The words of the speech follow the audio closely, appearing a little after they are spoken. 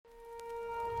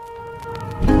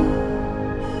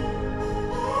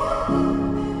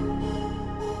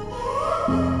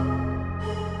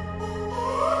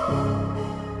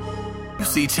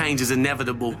see change is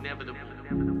inevitable.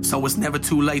 So it's never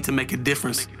too late to make a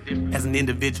difference as an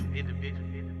individual.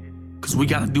 Cause we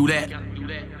gotta do that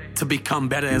to become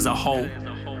better as a whole.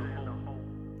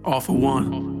 All for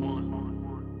one,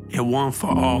 and one for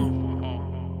all.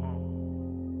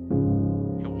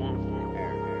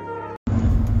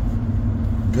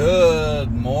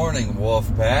 Good morning,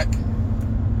 Wolfpack.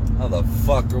 How the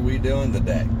fuck are we doing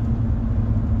today?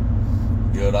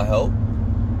 Good, I hope.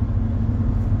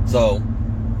 So,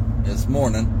 this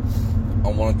morning, I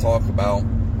want to talk about,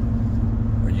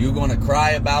 are you going to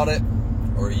cry about it,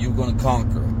 or are you going to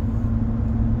conquer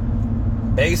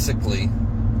it? Basically,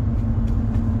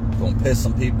 going to piss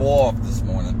some people off this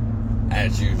morning,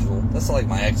 as usual. That's like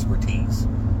my expertise.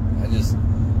 I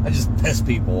just piss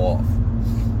people off.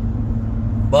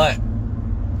 But,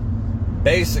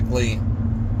 basically,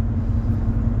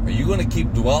 are you going to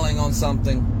keep dwelling on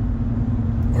something,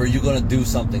 or are you going to do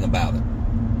something about it?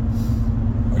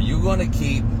 Are you going to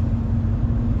keep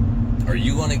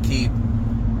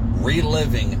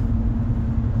reliving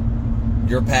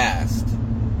your past,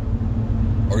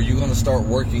 or are you going to start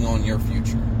working on your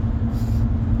future?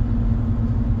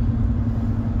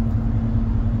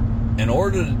 In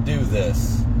order to do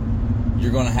this,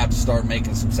 you're going to have to start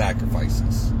making some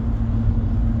sacrifices.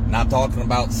 Not talking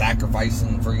about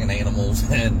sacrificing friggin' animals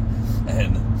and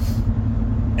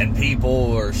people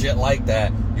or shit like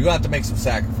that. You have to make some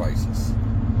sacrifices.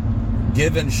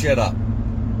 Giving shit up.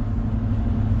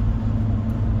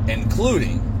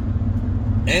 Including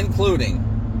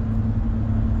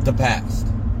the past.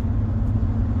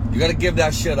 You got to give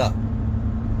that shit up.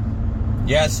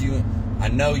 Yes, I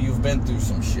know you've been through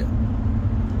some shit.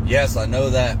 Yes, I know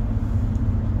that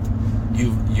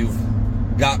you've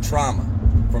got trauma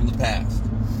from the past.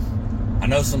 I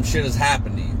know some shit has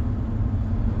happened to you.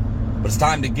 But it's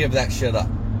time to give that shit up.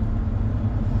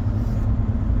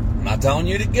 I'm not telling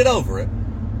you to get over it,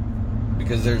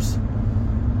 because there's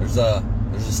a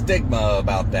stigma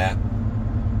about that.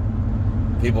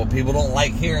 People don't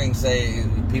like hearing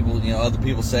other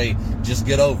people say, just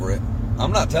get over it.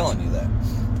 I'm not telling you that.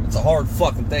 It's a hard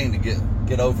fucking thing to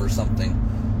get over something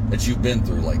that you've been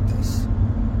through like this.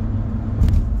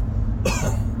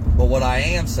 But what I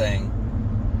am saying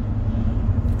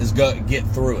is get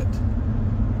through it.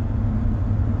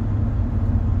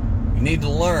 You need to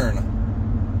learn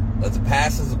that the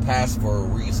past is a past for a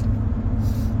reason.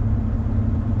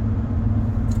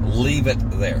 Leave it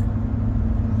there.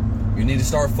 You need to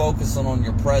start focusing on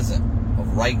your present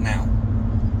of right now.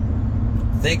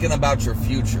 Thinking about your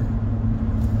future.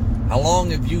 How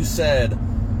long have you said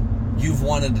you've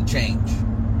wanted to change?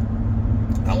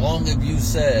 How long have you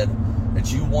said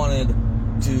that you wanted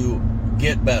to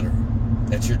get better?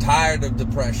 That you're tired of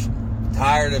depression,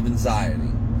 tired of anxiety,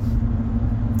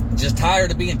 just tired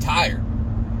of being tired.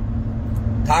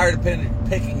 Tired of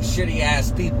picking shitty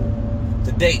ass people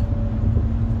to date.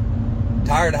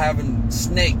 Tired of having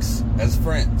snakes as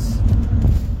friends.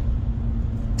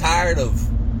 Tired of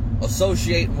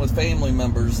associating with family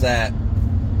members that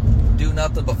do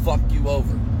nothing but fuck you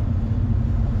over.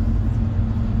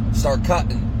 Start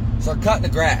cutting the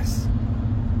grass.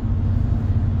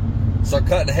 Start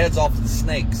cutting the heads off of the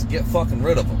snakes. Get fucking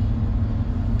rid of them.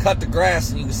 Cut the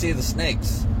grass and you can see the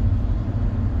snakes.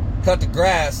 Cut the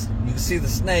grass, you can see the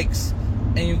snakes,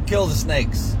 and you can kill the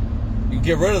snakes. You can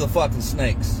get rid of the fucking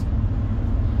snakes.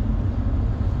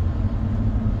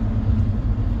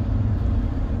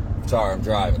 Sorry, I'm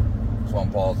driving. So I'm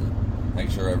pausing.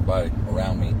 Make sure everybody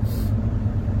around me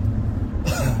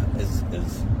is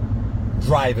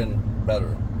driving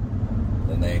better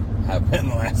than they have been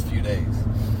the last few days.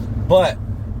 But,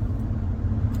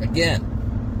 again,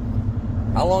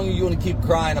 how long are you going to keep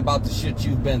crying about the shit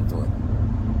you've been through?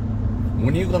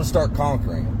 When are you going to start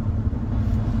conquering it?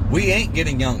 We ain't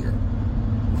getting younger.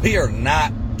 We are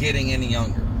not getting any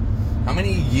younger. How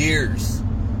many years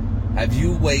have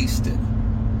you wasted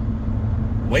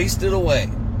away,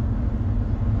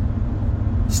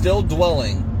 still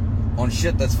dwelling on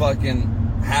shit that's fucking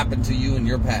happened to you in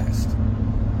your past?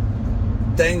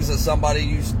 Things that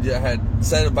somebody had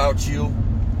said about you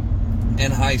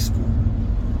in high school.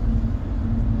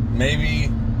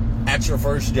 Maybe at your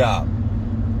first job.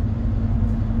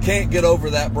 Can't get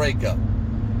over that breakup.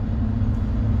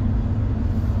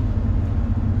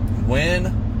 When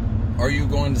are you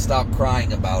going to stop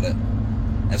crying about it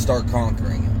and start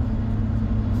conquering it?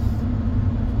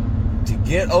 To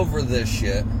get over this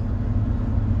shit,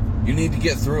 you need to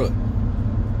get through it.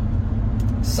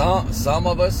 Some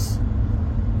of us,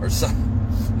 or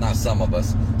not some of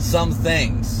us, some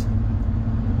things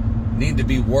need to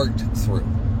be worked through.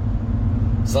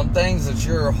 Some things that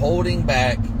you're holding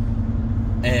back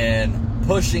and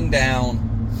pushing down,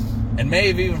 and may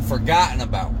have even forgotten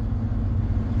about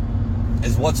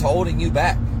is what's holding you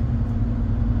back.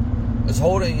 It's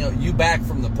holding you back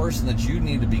from the person that you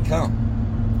need to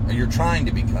become, or you're trying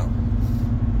to become.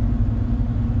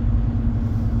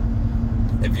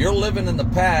 If you're living in the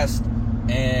past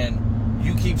and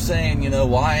you keep saying,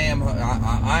 well, I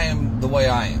am the way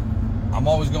I am. I'm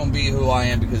always going to be who I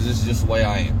am because this is just the way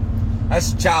I am.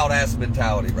 That's child-ass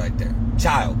mentality right there.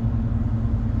 Child.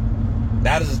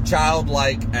 That is a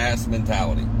childlike ass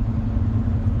mentality.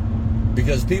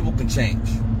 Because people can change.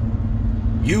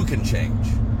 You can change.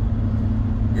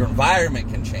 Your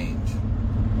environment can change.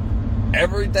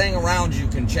 Everything around you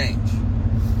can change.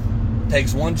 It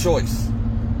takes one choice.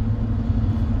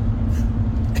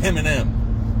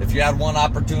 Eminem, if you had one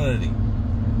opportunity,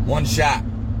 one shot,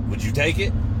 would you take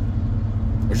it?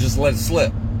 Or just let it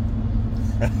slip?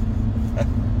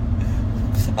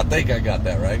 I think I got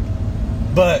that right.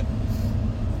 But,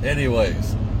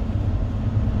 anyways.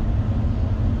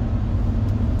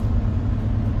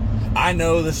 I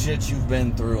know the shit you've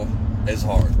been through is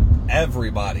hard.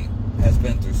 Everybody has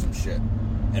been through some shit.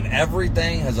 And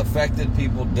everything has affected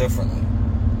people differently.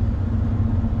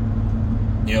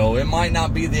 It might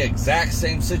not be the exact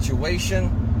same situation.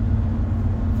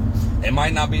 It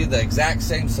might not be the exact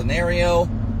same scenario.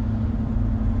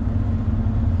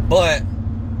 But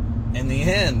in the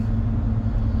end,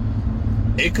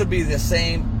 it could be the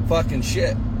same fucking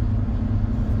shit.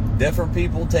 Different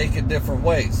people take it different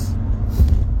ways.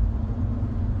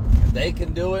 If they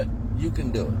can do it, you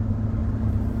can do it.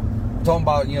 I'm talking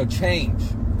about, change.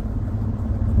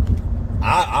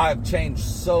 I've changed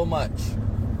so much.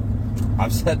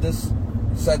 I've said this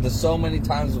so many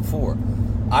times before.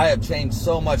 I have changed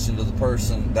so much into the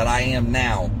person that I am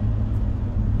now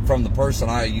from the person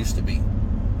I used to be.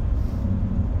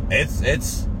 It's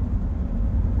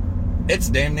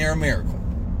damn near a miracle.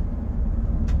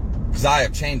 Because I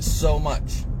have changed so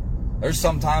much. There's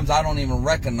sometimes I don't even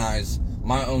recognize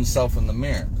my own self in the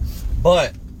mirror.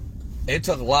 But it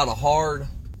took a lot of hard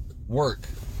work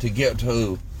to get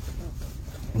to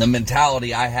the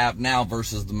mentality I have now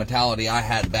versus the mentality I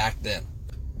had back then.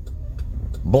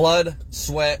 Blood,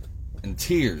 sweat, and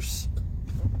tears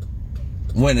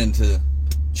went into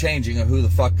changing of who the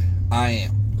fuck I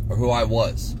am, or who I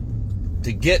was,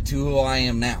 to get to who I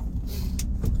am now.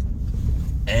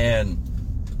 And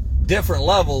different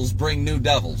levels bring new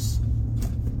devils.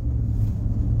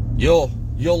 You'll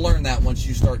learn that once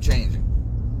you start changing.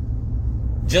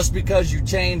 Just because you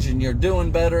change and you're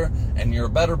doing better and you're a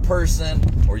better person,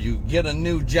 or you get a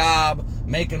new job,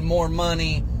 making more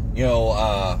money,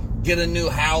 get a new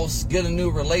house, get a new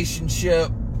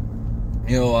relationship,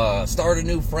 start a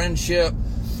new friendship,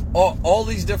 all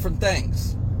these different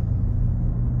things.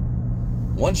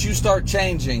 Once you start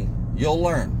changing, you'll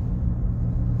learn.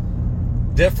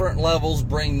 Different levels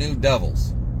bring new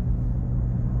devils.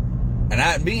 And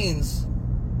that means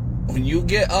when you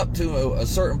get up to a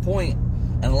certain point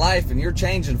in life and you're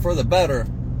changing for the better,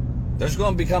 there's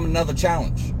going to become another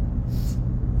challenge.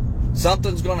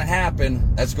 Something's going to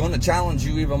happen that's going to challenge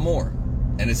you even more.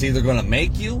 And it's either going to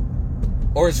make you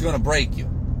or it's going to break you.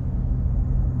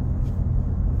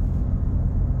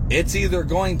 It's either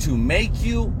going to make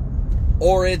you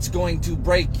or it's going to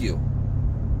break you.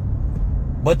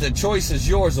 But the choice is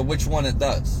yours of which one it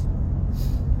does.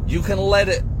 You can let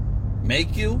it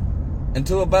make you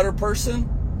into a better person,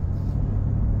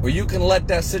 or you can let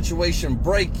that situation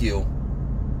break you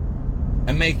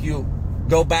and make you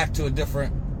go back to a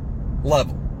different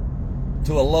level,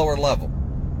 to a lower level.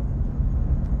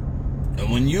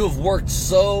 And when you have worked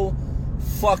so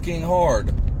fucking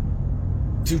hard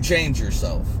to change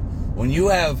yourself, when you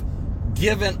have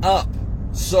given up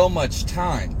so much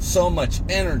time, so much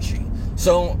energy,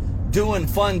 so doing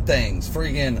fun things,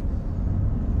 freaking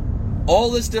all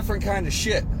this different kind of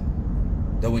shit,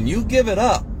 that when you give it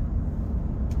up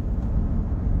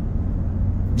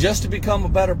just to become a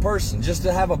better person, just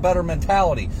to have a better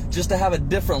mentality, just to have a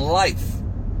different life,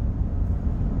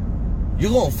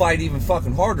 you're going to fight even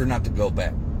fucking harder not to go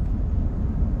back.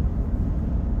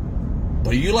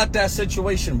 But you let that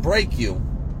situation break you,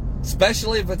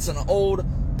 especially if it's an old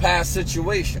past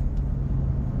situation.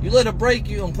 You let it break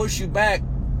you and push you back,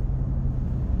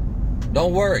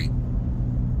 don't worry.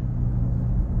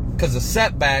 Because a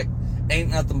setback ain't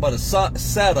nothing but a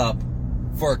setup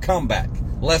for a comeback.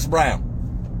 Les Brown.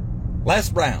 A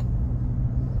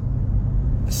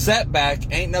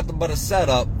setback ain't nothing but a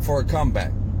setup for a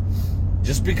comeback.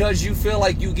 Just because you feel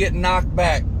like you get knocked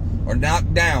back or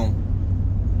knocked down,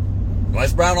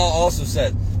 Les Brown also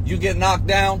said, you get knocked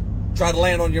down, try to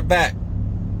land on your back.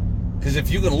 Because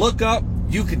if you can look up,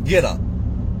 you can get up.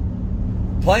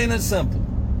 Plain and simple.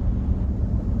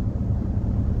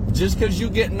 Just because you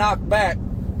get knocked back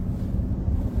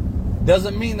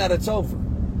doesn't mean that it's over.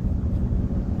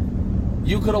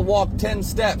 You could have walked 10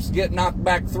 steps, get knocked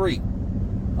back 3.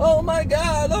 Oh my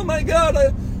God,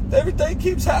 everything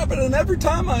keeps happening. Every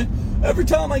time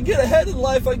I get ahead in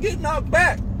life, I get knocked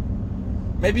back.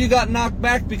 Maybe you got knocked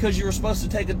back because you were supposed to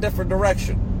take a different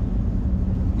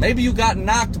direction. Maybe you got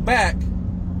knocked back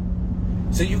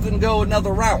so you can go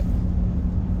another route.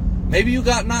 Maybe you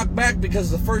got knocked back because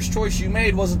the first choice you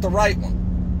made wasn't the right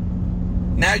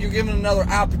one. Now you're given another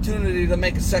opportunity to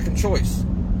make a second choice,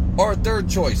 or a third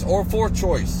choice, or a fourth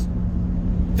choice,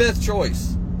 fifth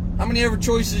choice. How many ever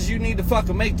choices you need to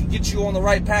fucking make to get you on the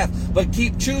right path? But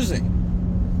keep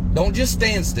choosing. Don't just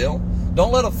stand still.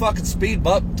 Don't let a fucking speed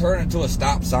bump turn into a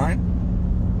stop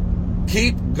sign.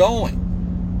 Keep going.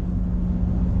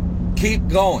 Keep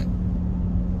going.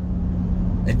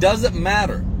 It doesn't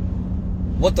matter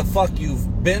what the fuck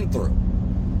you've been through.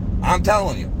 I'm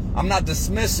telling you, I'm not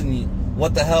dismissing you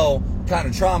what the hell kind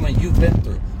of trauma you've been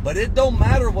through. But it don't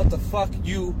matter what the fuck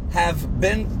you have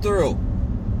been through.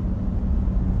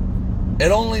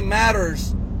 It only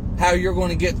matters how you're going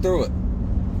to get through it.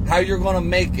 How you're going to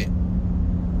make it.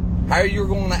 How you're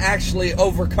going to actually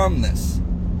overcome this.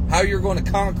 How you're going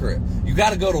to conquer it. You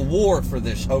got to go to war for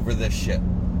this, over this shit.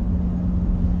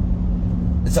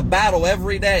 It's a battle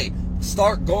every day.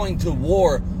 Start going to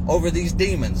war over these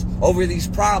demons, over these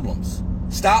problems.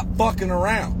 Stop fucking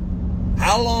around.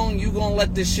 How long you going to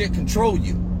let this shit control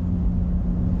you?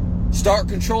 Start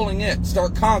controlling it.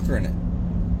 Start conquering it.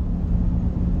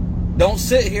 Don't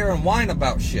sit here and whine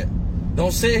about shit.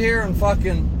 Don't sit here and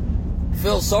fucking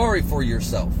feel sorry for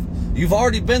yourself. You've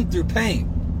already been through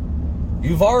pain.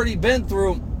 You've already been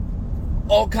through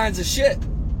all kinds of shit.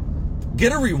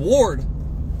 Get a reward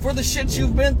for the shit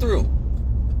you've been through.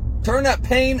 Turn that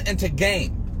pain into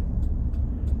gain.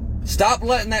 Stop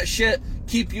letting that shit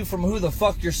keep you from who the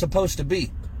fuck you're supposed to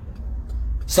be.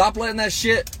 Stop letting that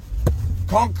shit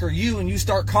conquer you and you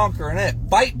start conquering it.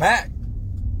 Fight back.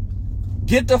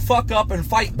 Get the fuck up and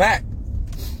fight back.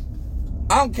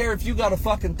 I don't care if you gotta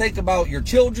fucking think about your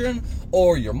children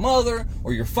or your mother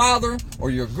or your father or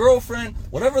your girlfriend,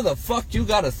 whatever the fuck you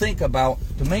gotta think about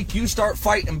to make you start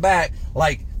fighting back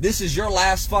like this is your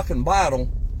last fucking battle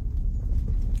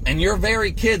and your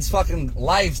very kids' fucking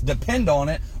lives depend on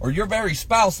it, or your very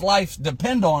spouse's lives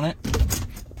depend on it.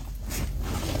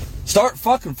 Start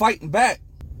fucking fighting back.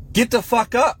 Get the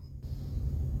fuck up.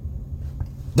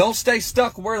 Don't stay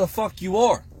stuck where the fuck you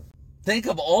are. Think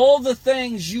of all the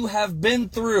things you have been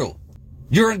through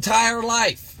your entire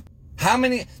life. How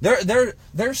many,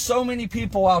 there's so many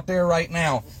people out there right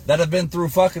now that have been through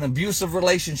fucking abusive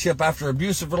relationship after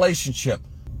abusive relationship.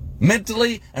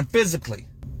 Mentally and physically.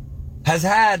 Has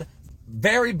had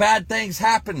very bad things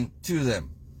happen to them.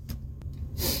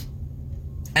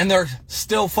 And they're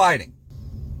still fighting.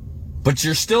 But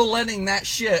you're still letting that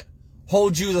shit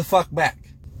hold you the fuck back.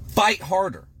 Fight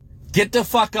harder. Get the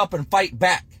fuck up and fight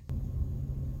back.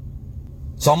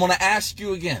 So I'm going to ask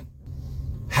you again.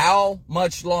 How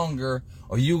much longer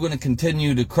are you going to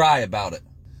continue to cry about it?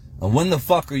 And when the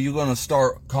fuck are you going to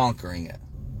start conquering it?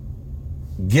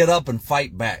 Get up and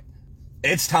fight back.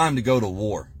 It's time to go to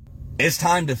war. It's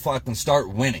time to fucking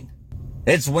start winning.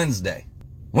 It's Wednesday.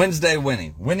 Wednesday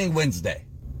winning. Winning Wednesday.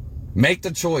 Make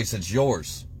the choice. It's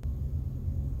yours.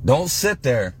 Don't sit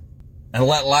there and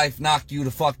let life knock you the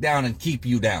fuck down and keep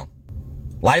you down.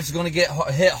 Life's going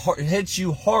to hit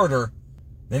you harder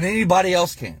than anybody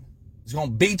else can. It's going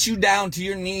to beat you down to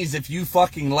your knees if you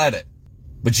fucking let it.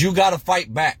 But you got to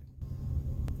fight back.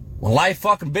 When life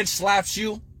fucking bitch slaps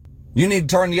you, you need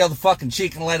to turn the other fucking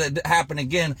cheek and let it happen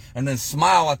again and then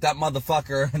smile at that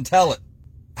motherfucker and tell it,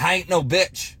 I ain't no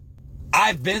bitch.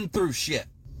 I've been through shit.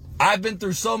 I've been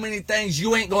through so many things,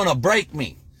 you ain't going to break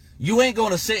me. You ain't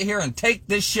going to sit here and take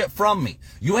this shit from me.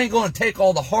 You ain't going to take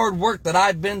all the hard work that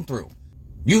I've been through.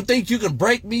 You think you can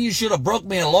break me? You should have broke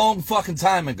me a long fucking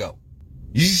time ago.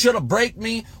 You should have break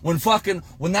me when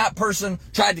that person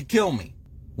tried to kill me.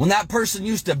 When that person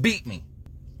used to beat me.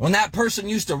 When that person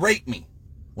used to rape me.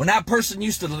 When that person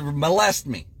used to molest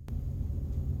me.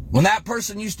 When that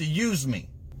person used to use me.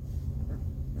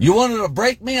 You wanted to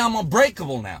break me? I'm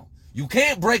unbreakable now. You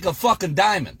can't break a fucking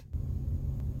diamond.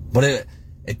 But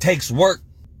it takes work.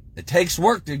 It takes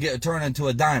work to turn into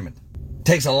a diamond. It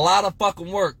takes a lot of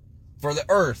fucking work for the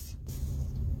earth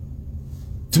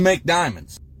to make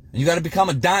diamonds. And you got to become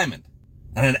a diamond.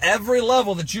 And at every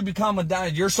level that you become a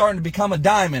diamond, you're starting to become a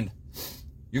diamond,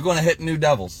 you're going to hit new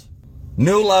devils.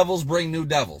 New levels bring new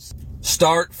devils.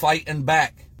 Start fighting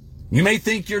back. You may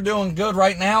think you're doing good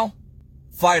right now.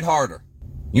 Fight harder.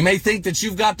 You may think that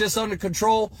you've got this under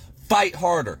control. Fight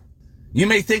harder. You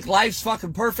may think life's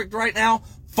fucking perfect right now.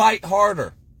 Fight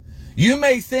harder. You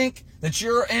may think that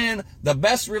you're in the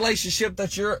best relationship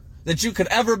that you could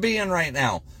ever be in right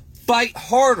now. Fight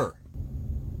harder.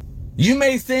 You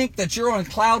may think that you're on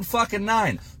cloud fucking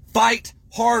 9. Fight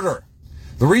harder.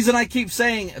 The reason I keep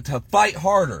saying to fight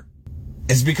harder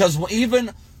is because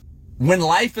even when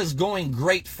life is going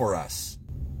great for us,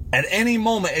 at any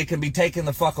moment it can be taken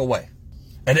the fuck away.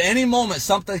 At any moment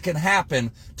something can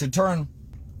happen to turn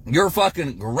your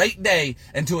fucking great day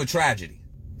into a tragedy.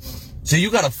 So you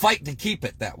gotta fight to keep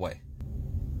it that way.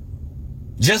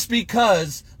 Just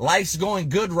because life's going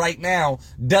good right now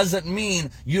doesn't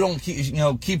mean you don't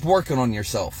keep working on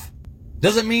yourself.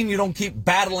 Doesn't mean you don't keep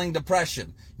battling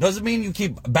depression. Doesn't mean you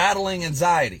keep battling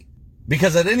anxiety.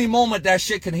 Because at any moment that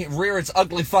shit can rear its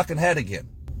ugly fucking head again.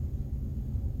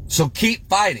 So keep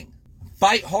fighting.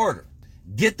 Fight harder.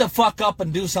 Get the fuck up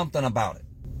and do something about it.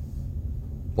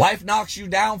 Life knocks you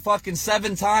down fucking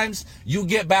 7 times, you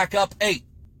get back up 8.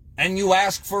 And you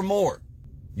ask for more.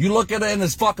 You look at it in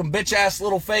his fucking bitch ass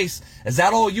little face. Is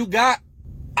that all you got?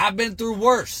 I've been through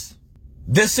worse.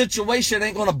 This situation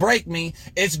ain't gonna break me.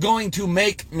 It's going to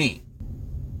make me.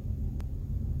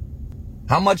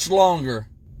 How much longer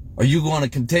are you going to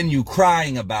continue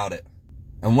crying about it?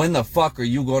 And when the fuck are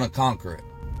you going to conquer it?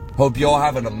 Hope you all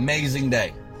have an amazing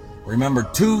day. Remember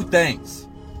 2 things.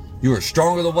 You are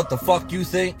stronger than what the fuck you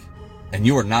think. And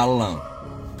you are not alone.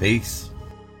 Peace.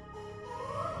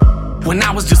 When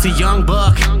I was just a young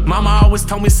buck, mama always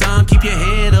told me, son, keep your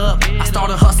head up. I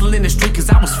started hustling in the street cause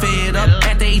I was fed up.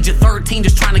 At the age of 13,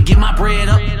 just trying to get my bread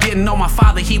up. Didn't know my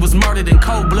father, he was murdered in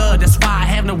cold blood. That's why I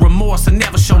have no remorse and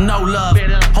never show no love.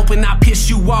 Hoping I piss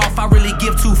you off, I really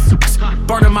give 2 fucks.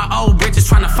 Burning my old bridges,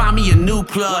 trying to find me a new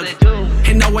plug.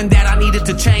 And knowing that I needed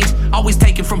to change, always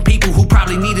taking from people who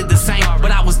probably needed the same. But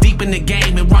I was deep in the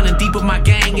game and running deep with my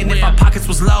gang. And if our pockets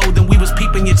was low, then we was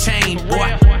peeping your chain.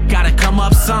 Boy, gotta come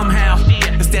up somehow.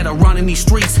 Instead of running these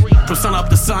streets from sun up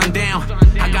to sundown,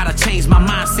 I gotta change my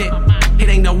mindset. It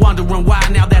ain't no wondering why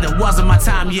now that it wasn't my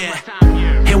time yet.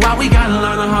 And why we gotta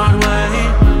learn the hard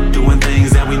way, doing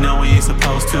things that we know we ain't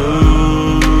supposed to.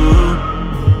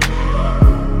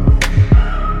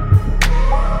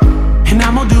 And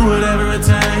I'm gonna do whatever it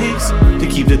takes to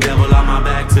keep the devil on my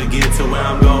back to get to where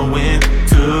I'm going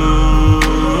to.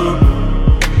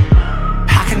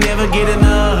 I can never get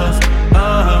enough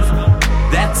of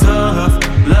that tough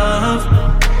love.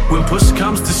 When push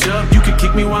comes to shove, you can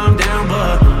kick me while I'm down,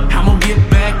 but I'm gonna get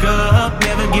back up.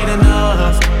 Never get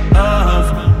enough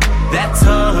of that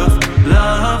tough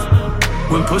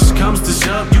love. When push comes to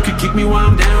shove, you can kick me while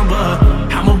I'm down, but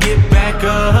I'm gonna get back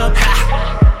up.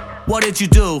 Ha! What did you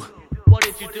do? What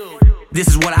did you do? This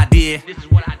is what I did. This is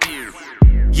what I did.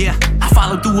 Yeah, I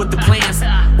followed through with the plans.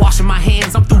 Washing my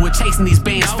hands, I'm through with chasing these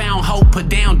bands. Found hope, put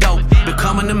down dope,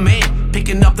 becoming a man.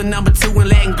 Picking up the number 2 and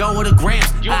letting go of the grams.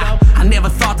 I never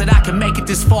thought that I could make it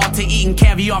this far, to eating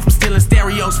caviar from stealing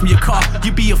stereos from your car.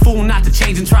 You be a fool not to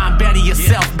change and try and better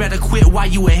yourself. Better quit while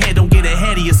you ahead, don't get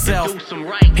ahead of yourself.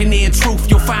 And in truth,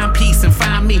 you'll find peace and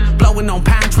find me blowing on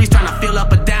pine trees, trying to fill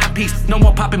up a dime piece. No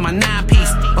more popping my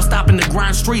 9-piece or stopping the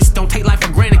grind streets. Don't take life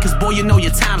for granted, cause boy, you know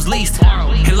your time's least.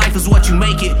 And life is what you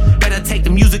make it. Better take the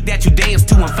music that you dance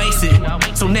to and face it.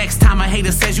 So next time a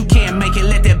hater says you can't make it,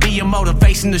 let that be your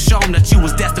motivation to show them that you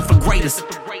was destined for greatness.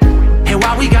 And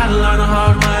why we gotta learn the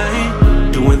hard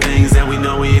way, doing things that we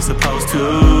know we ain't supposed to.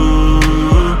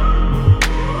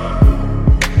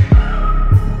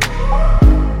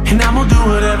 And I'm gonna do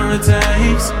whatever it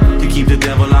takes to keep the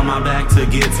devil on my back to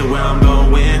get to where I'm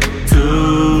going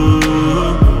to.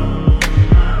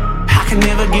 I can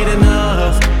never get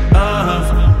enough of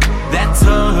that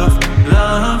tough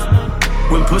love.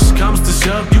 When push comes to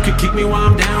shove, you can kick me while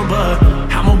I'm down, but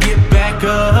I'm gonna get back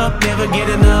up. Never get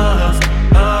enough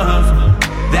of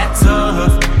that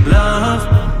tough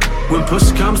love. When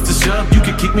push comes to shove, you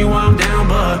can kick me while I'm down,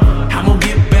 but I'm gonna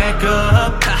get back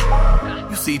up.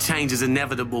 You see, change is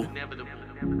inevitable,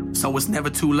 so it's never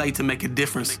too late to make a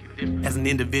difference as an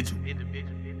individual.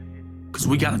 Cause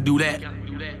we gotta do that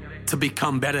to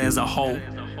become better as a whole.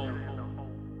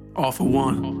 All for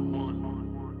one,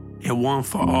 and one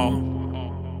for all.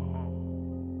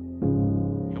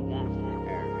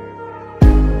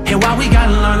 And why we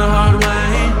gotta learn the hard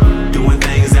way, doing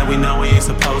things that we know we ain't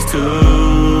supposed to.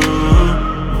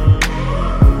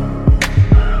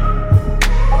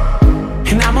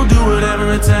 And I'm gonna do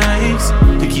whatever it takes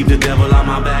to keep the devil on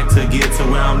my back to get to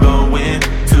where I'm going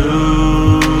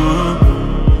to.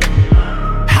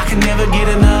 I can never get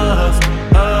enough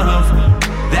of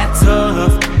that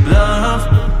tough love.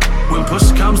 When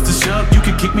push comes to shove, you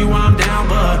You could kick me while I'm down,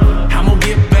 but I'm gonna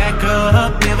get back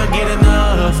up. Never get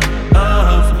enough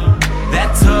of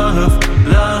that tough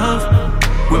love.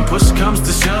 When push comes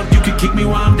to shove, you could kick me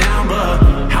while I'm down,